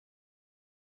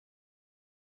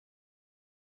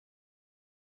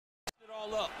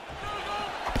All up.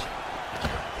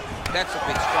 That's a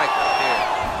big strike right there.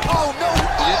 Oh, no.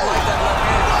 He didn't like that left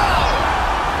hand.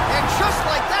 Wow. And just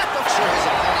like that, the sure his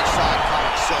opponent saw it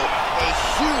coming. So a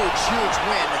huge, huge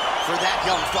win for that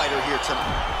young fighter here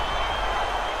tonight.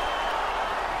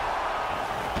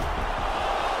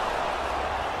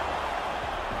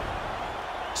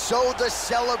 So the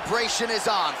celebration is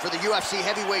on for the UFC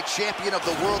heavyweight champion of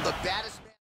the world, the baddest man.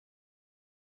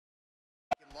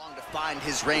 Long to find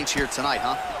his range here tonight,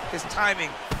 huh? His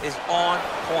timing is on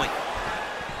point.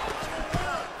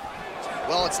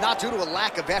 Well, it's not due to a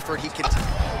lack of effort. He can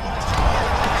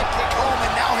head kick home,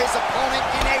 and now his opponent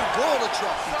in a world of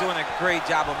trouble. He's doing a great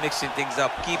job of mixing things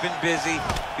up, keeping busy,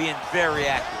 being very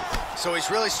active. So he's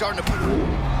really starting to put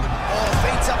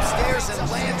feints upstairs and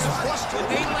lands flush. When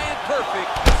they land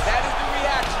perfect, that is the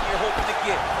reaction you're hoping to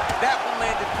get. That one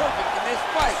landed perfect in this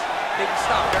fight. They can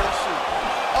stop very soon.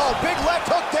 Oh, big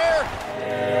left hook there.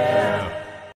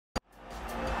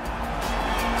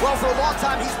 Well, for a long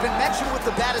time, he's been mentioned with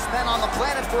the baddest men on the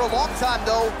planet. For a long time,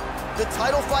 though, the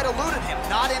title fight eluded him.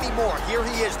 Not anymore. Here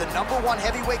he is, the #1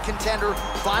 heavyweight contender,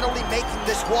 finally making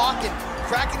this walk and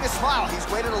cracking a smile. He's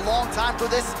waited a long time for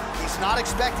this. He's not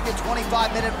expecting a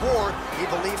 25-minute war. He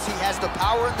believes he has the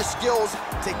power and the skills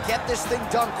to get this thing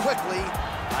done quickly.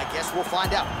 I guess we'll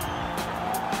find out.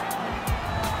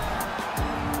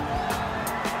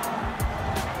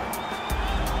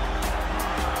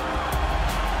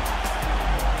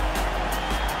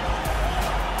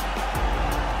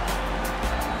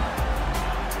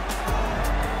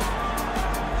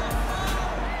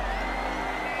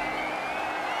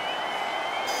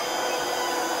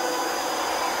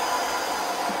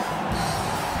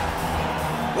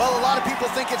 Well, a lot of people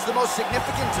think it's the most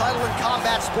significant title in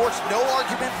combat sports. No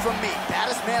argument from me.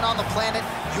 Baddest man on the planet,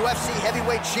 UFC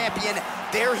heavyweight champion.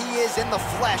 There he is in the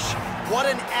flesh. What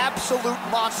an absolute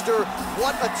monster.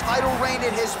 What a title reign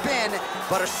it has been.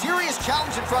 But a serious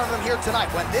challenge in front of him here tonight.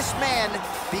 When this man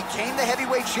became the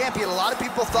heavyweight champion, a lot of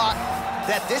people thought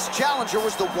that this challenger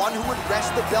was the one who would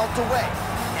wrest the belt away.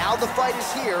 Now the fight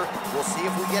is here. We'll see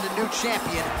if we get a new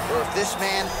champion or if this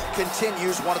man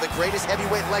continues one of the greatest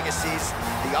heavyweight legacies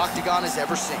the Octagon has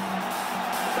ever seen.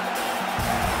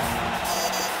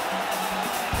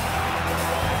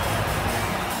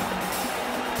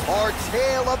 Our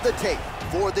tale of the tape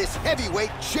for this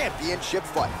heavyweight championship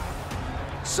fight.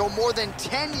 So more than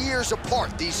 10 years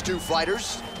apart, these two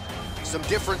fighters. Some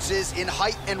differences in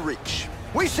height and reach.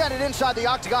 We send it inside the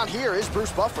Octagon. Here is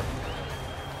Bruce Buffer.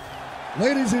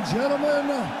 Ladies and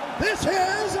gentlemen, this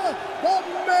is the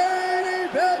main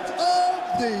event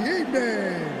of the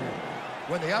evening.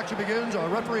 When the action begins, our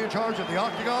referee in charge of the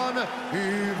Octagon,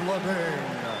 Yves Levine.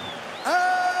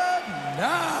 And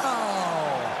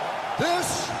now,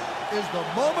 this is the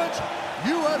moment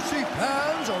UFC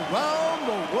fans around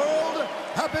the world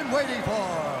have been waiting for.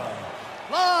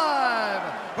 Live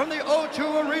from the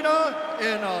O2 Arena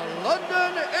in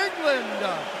London, England.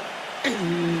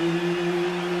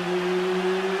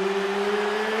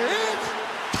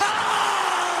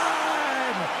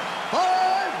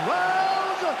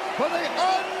 For the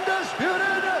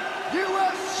undisputed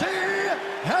UFC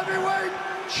Heavyweight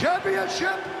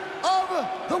Championship of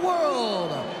the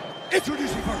world.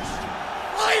 Introducing first,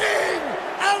 fighting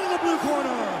out of the blue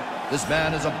corner. This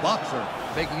man is a boxer,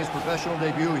 making his professional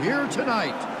debut here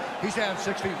tonight. He stands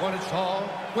 6 feet 1 inch tall,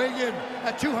 weighing in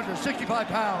at 265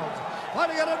 pounds.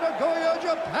 Fighting out of Nagoya,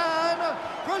 Japan,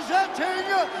 presenting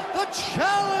the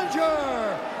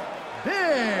challenger,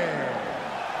 Big.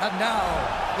 And now,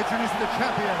 introducing the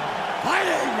champion,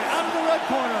 fighting out of the red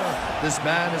corner. This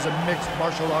man is a mixed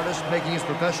martial artist making his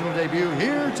professional debut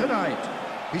here tonight.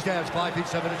 He stands 5 feet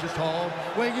 7 inches tall,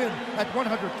 weighing in at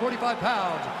 145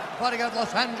 pounds. Fighting out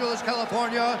Los Angeles,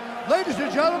 California. Ladies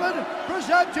and gentlemen,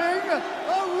 presenting the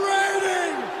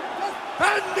reigning,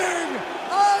 defending,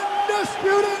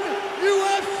 undisputed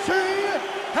UFC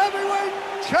heavyweight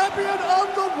champion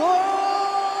of the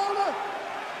world,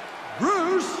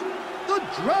 Bruce the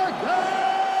Dragon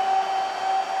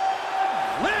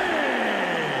Lee!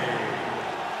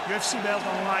 UFC belt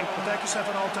on the line, protect yourself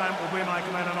at all time, obey my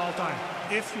command at all time.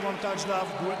 If you want to touch love,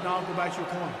 do it now, go back to your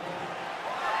corner.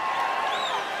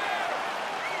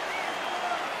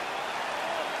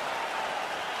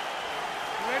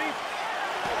 You ready?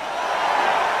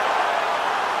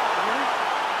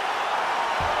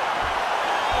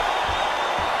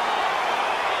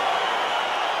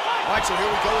 All right, so here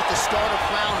we go with the start of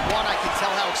round one. I can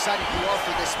tell how excited you are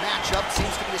for this matchup.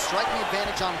 Seems to be a striking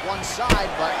advantage on one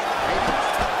side, but maybe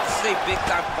This is a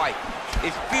big-time fight.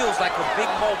 It feels like a big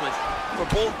moment for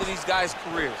both of these guys'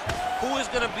 careers. Who is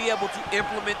going to be able to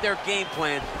implement their game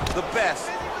plan the best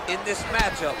in this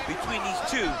matchup between these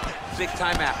two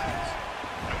big-time athletes?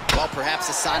 Well, perhaps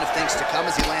a sign of things to come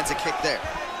as he lands a kick there.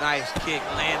 Nice kick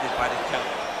landed by the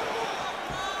counter.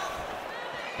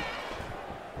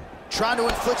 Trying to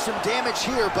inflict some damage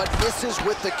here, but misses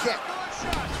with the kick.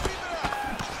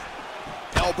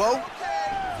 Elbow.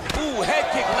 Ooh, head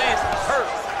kick lands, he's hurt.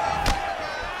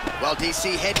 Well,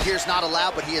 DC, headgear's not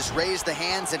allowed, but he has raised the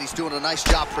hands, and he's doing a nice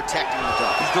job protecting the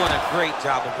dome. He's doing a great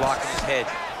job of blocking his head.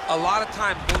 A lot of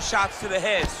times, those shots to the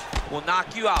head will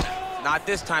knock you out. Not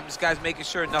this time. This guy's making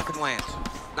sure nothing lands.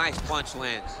 Nice punch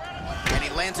lands. And he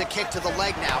lands a kick to the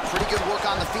leg now. Pretty good work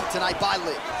on the feet tonight by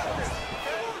Lee.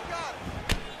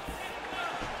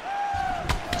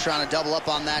 Trying to double up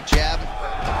on that jab.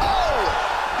 Oh!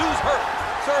 Dude's hurt.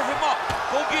 Serve him up.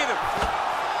 Go get him.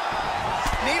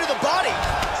 Knee to the body.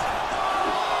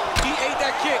 He ate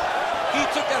that kick. He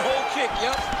took that whole kick,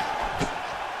 yep.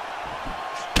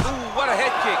 Ooh, what a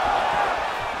head kick.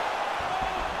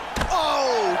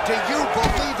 Oh, do you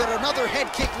believe it? Another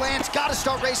head kick lands. Got to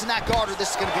start raising that guard or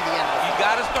this is going to be the end of it. You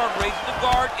got to start raising the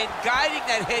guard and guiding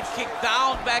that head kick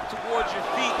down back towards your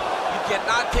feet. You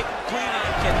cannot take him clean and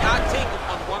you cannot take him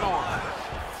on one arm.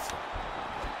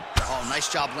 Oh, nice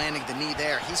job landing the knee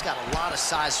there. He's got a lot of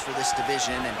size for this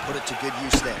division and put it to good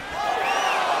use there.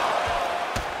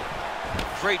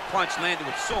 Great punch landed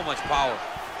with so much power.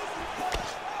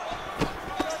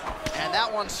 And that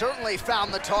one certainly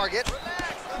found the target.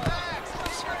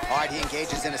 All right, he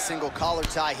engages in a single collar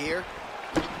tie here.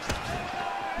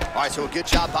 All right, so a good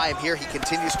job by him here. He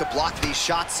continues to block these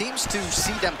shots. Seems to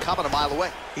see them coming a mile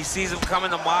away. He sees them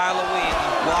coming a mile away and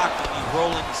he's blocking, he's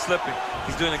rolling, he's slipping.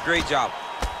 He's doing a great job.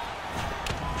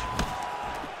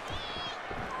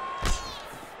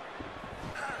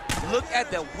 Look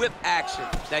at the whip action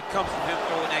that comes from him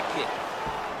throwing that kick.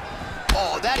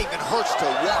 Oh, that even hurts to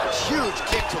watch. Huge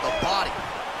kick to the body.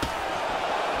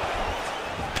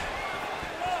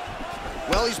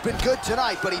 Well, he's been good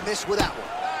tonight, but he missed with that one.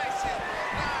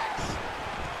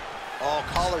 Oh,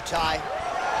 collar tie.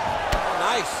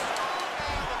 Nice.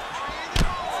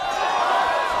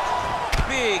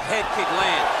 Big head kick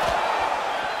lands.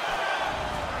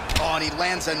 Oh, and he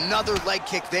lands another leg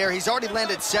kick there. He's already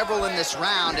landed several in this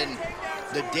round, and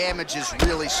the damage is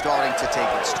really starting to take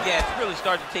its toll. Yeah, it's really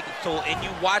starting to take its toll. And you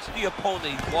watch the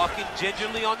opponent, he's walking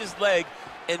gingerly on his leg,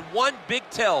 and one big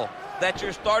tell that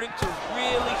you're starting to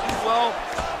really do well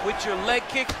with your leg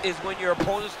kicks is when your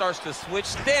opponent starts to switch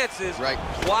stances. Right.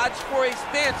 Watch for a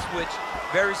stance switch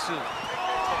very soon.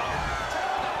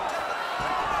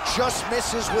 Just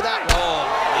misses with that one. Oh,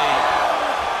 man.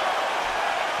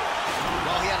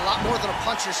 Well, he had a lot more than a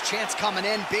puncher's chance coming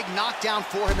in. Big knockdown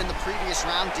for him in the previous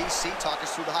round. DC, talk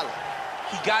us through the highlight.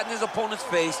 He got in his opponent's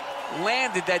face,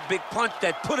 landed that big punch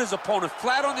that put his opponent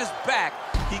flat on his back.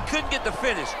 He couldn't get the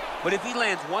finish, but if he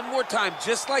lands one more time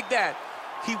just like that,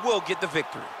 he will get the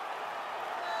victory.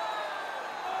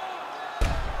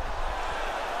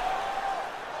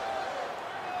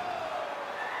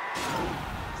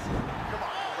 Come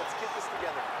on, let's get this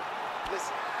together.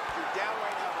 Listen, you're down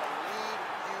right now, but I need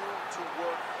you to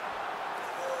work.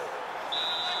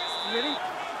 You ready?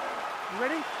 You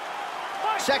ready?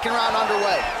 Second round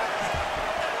underway.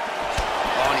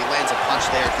 Oh, and he lands a punch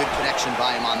there. Good connection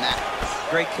by him on that.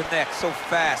 Great connect, so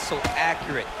fast, so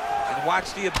accurate. And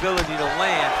watch the ability to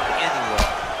land anywhere.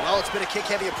 Well, it's been a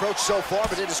kick-heavy approach so far,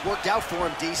 but it has worked out for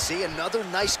him, DC. Another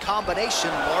nice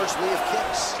combination, largely of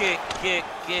kicks. Kick, kick,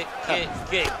 kick, kick,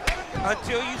 kick.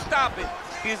 Until you stop it,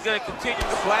 he's going to continue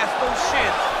to blast those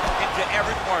shins into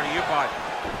every part of your body.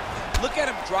 Look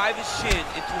at him drive his shin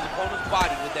into his opponent's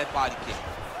body with that body kick.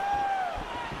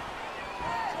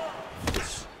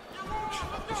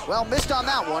 Well, missed on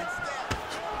that one.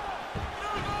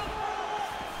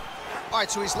 All right,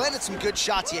 so he's landed some good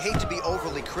shots. You hate to be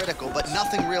overly critical, but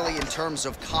nothing really in terms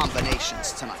of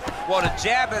combinations tonight. Well, the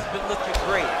jab has been looking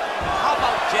great. How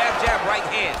about jab, jab, right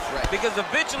hand? Right. Because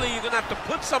eventually you're going to have to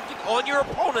put something on your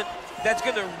opponent that's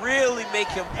going to really make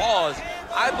him pause.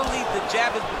 I believe the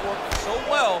jab has been working so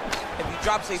well, if he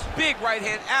drops a big right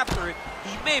hand after it,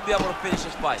 he may be able to finish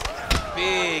his fight.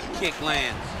 Big kick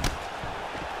lands.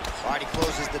 All right, he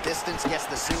closes the distance, gets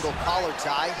the single collar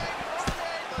tie.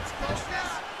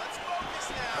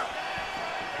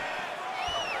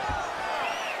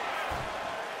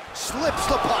 Slips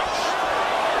the punch.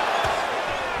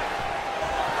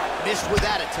 Missed with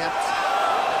that attempt.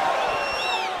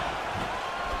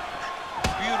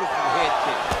 Beautiful head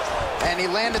kick. And he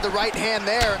landed the right hand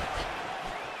there.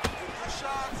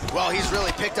 Well, he's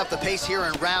really picked up the pace here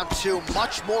in round two.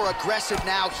 Much more aggressive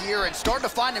now here and starting to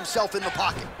find himself in the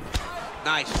pocket.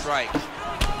 Nice strike.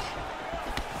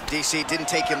 DC, didn't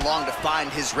take him long to find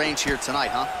his range here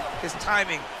tonight, huh? His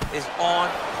timing is on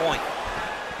point.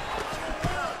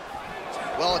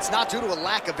 Well, it's not due to a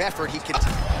lack of effort. He can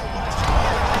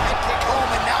head kick home,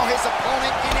 and now his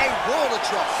opponent in a world of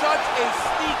trouble. Such a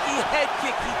sneaky head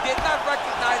kick. He did not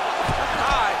recognize it was coming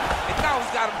high, and now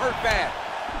he's got him hurt bad.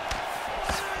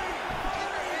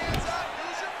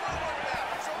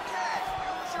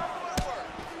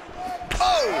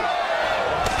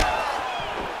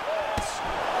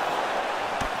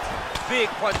 Big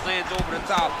punch lands over the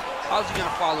top. How's he gonna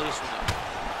follow this one up?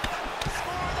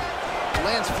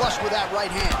 Lands flush with that right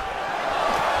hand.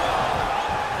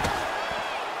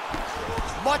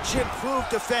 Much improved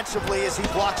defensively as he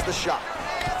blocks the shot.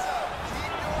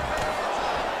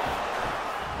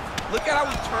 Look at how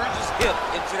he turns his hip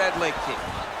into that leg kick.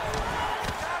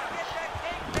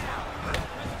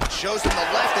 Shows him the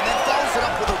left and then follows it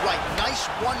up with a right. Nice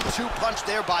 1-2 punch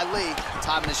there by Lee.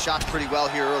 Timing his shots pretty well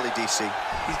here early, DC.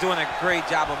 He's doing a great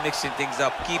job of mixing things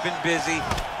up, keeping busy,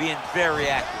 being very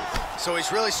active. So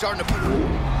he's really starting to put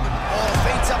ball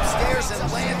fades upstairs and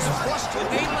lands flush to When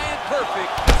the they land perfect,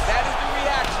 that is the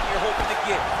reaction you're hoping to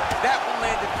get. That one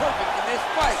landed perfect in this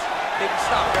fight. They can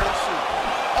stop very soon.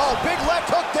 Oh, big left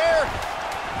hook there.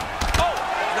 Oh,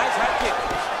 nice high kick.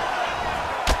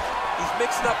 He's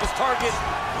mixing up his target.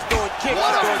 He's throwing kicks.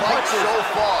 What a he's throwing fight punches. so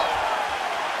far.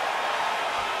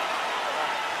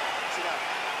 Sit down.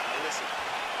 Now listen,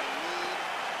 I need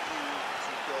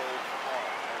you to go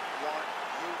hard. I want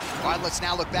you. All right, let's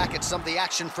now look back at some of the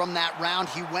action from that round.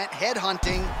 He went head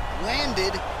hunting,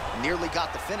 landed, nearly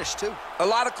got the finish too. A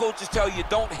lot of coaches tell you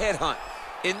don't headhunt.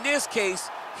 In this case,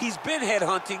 he's been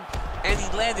headhunting, and he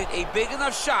landed a big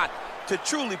enough shot to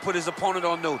truly put his opponent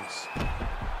on notice.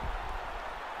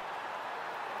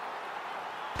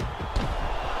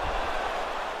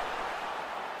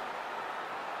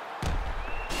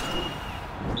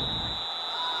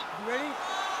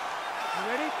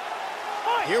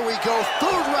 Here we go,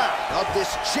 third round of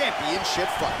this championship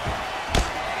fight.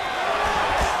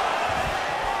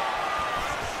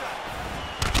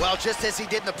 Well, just as he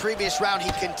did in the previous round,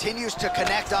 he continues to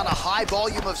connect on a high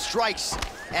volume of strikes.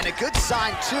 And a good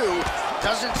sign, too,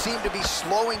 doesn't seem to be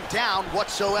slowing down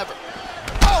whatsoever.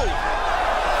 Oh!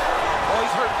 Oh,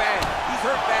 he's hurt bad. He's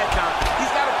hurt bad, John.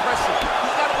 He's got to press him.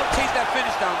 He's got to go chase that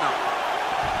finish down now.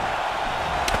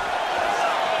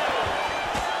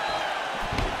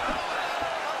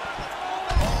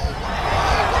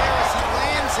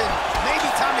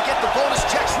 Bonus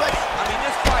checks ready. I mean,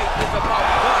 this fight is about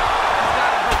one. He's got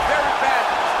him hurt very bad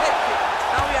with his head kick.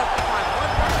 Now he has to find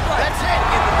one more strike. That's it.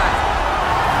 In the night.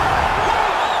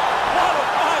 What a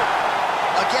fight.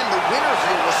 Again, the winner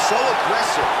here was so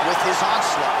aggressive with his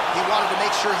onslaught. He wanted to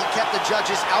make sure he kept the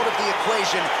judges out of the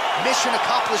equation. Mission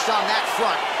accomplished on that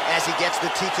front as he gets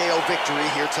the TKO victory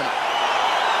here tonight.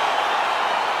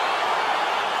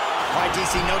 All right,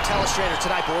 DC, no telestrator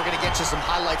tonight, but we're going to get you some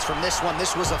highlights from this one.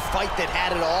 This was a fight that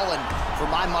had it all, and for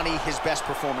my money, his best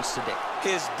performance to date.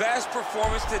 His best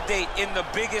performance to date in the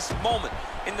biggest moment.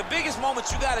 In the biggest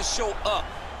moments, you got to show up,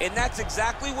 and that's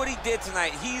exactly what he did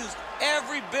tonight. He used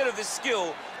every bit of his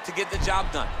skill to get the job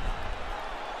done.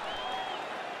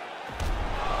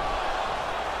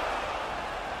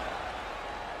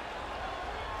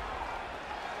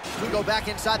 We go back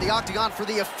inside the octagon for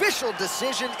the official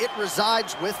decision. It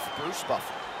resides with Bruce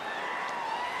Buffer.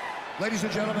 Ladies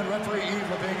and gentlemen, referee Yves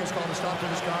Levine has called a stop to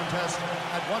this contest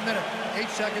at 1 minute, 8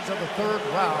 seconds of the third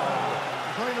round.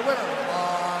 Declaring the winner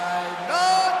by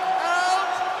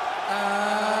knockout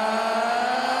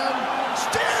and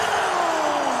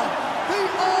still the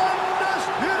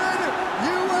undisputed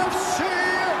UFC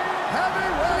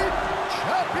heavyweight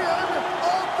champion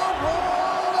of the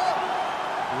world,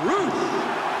 Bruce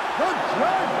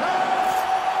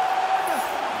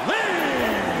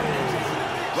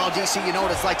Well, DC, you know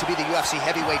what it's like to be the UFC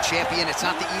heavyweight champion. It's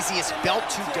not the easiest belt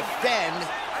to defend.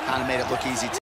 Kind of made it look easy